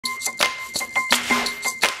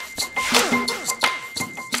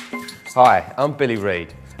Hi, I'm Billy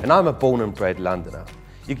Reid, and I'm a born and bred Londoner.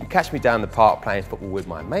 You can catch me down the park playing football with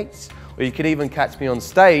my mates, or you can even catch me on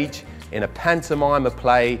stage in a pantomime, a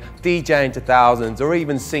play, DJing to thousands, or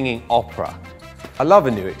even singing opera. I love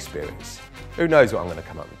a new experience. Who knows what I'm going to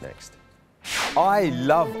come up with next? I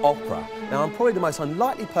love opera. Now, I'm probably the most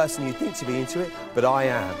unlikely person you think to be into it, but I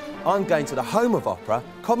am. I'm going to the home of opera,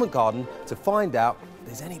 Covent Garden, to find out if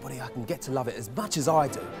there's anybody I can get to love it as much as I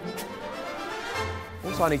do.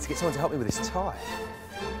 Also, I need to get someone to help me with this tie.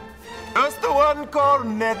 Just one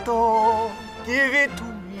cornetto, give it to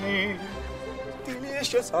me.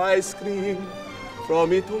 Delicious ice cream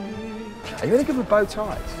from Italy. Are you any good with bow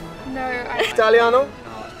ties? No, Italiano? No,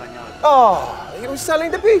 Spanish. Oh, he was selling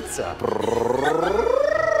the pizza.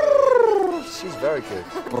 She's very good.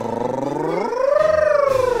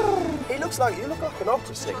 You look like an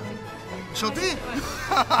opera singer.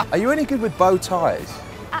 Showreel. Are you any good with bow ties?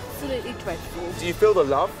 absolutely dreadful. Do you feel the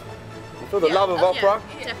love? You feel the love of opera?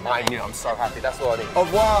 Yeah, definitely. I knew. I'm so happy. That's all I need. Au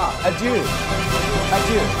revoir. Adieu.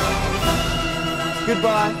 Adieu.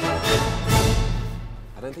 Goodbye.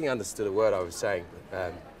 I don't think I understood a word I was saying,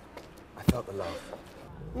 but I felt the love.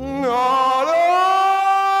 No, no,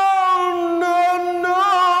 no,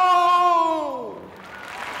 no.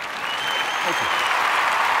 Thank you.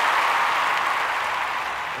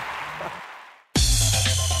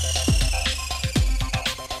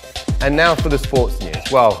 And now for the sports news.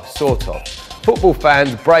 Well, sort of. Football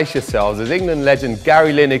fans, brace yourselves as England legend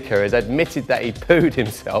Gary Lineker has admitted that he pooed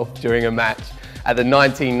himself during a match at the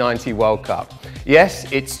 1990 World Cup.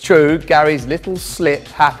 Yes, it's true, Gary's little slip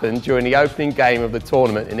happened during the opening game of the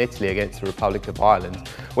tournament in Italy against the Republic of Ireland,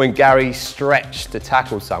 when Gary stretched to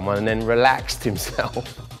tackle someone and then relaxed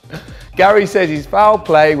himself. Gary says his foul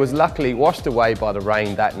play was luckily washed away by the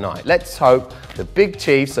rain that night. Let's hope the big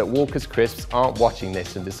chiefs at Walker's Crisps aren't watching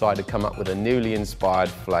this and decide to come up with a newly inspired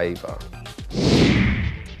flavour.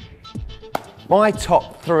 My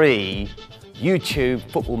top 3 YouTube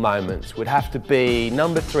football moments would have to be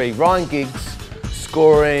number 3, Ryan Giggs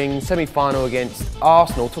scoring semi-final against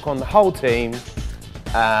Arsenal, took on the whole team,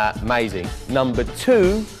 amazing. Number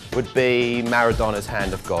 2 would be Maradona's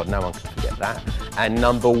Hand of God, no one can forget that. And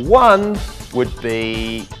number 1 would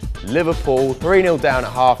be Liverpool, 3-0 down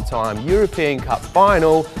at half-time, European Cup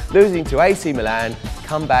final, losing to AC Milan,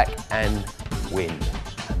 come back and win.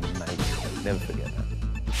 Amazing, never forget that.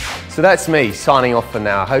 So that's me signing off for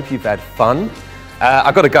now. I hope you've had fun.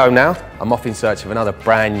 I've got to go now. I'm off in search of another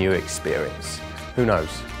brand new experience. Who knows?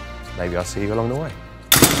 Maybe I'll see you along the way.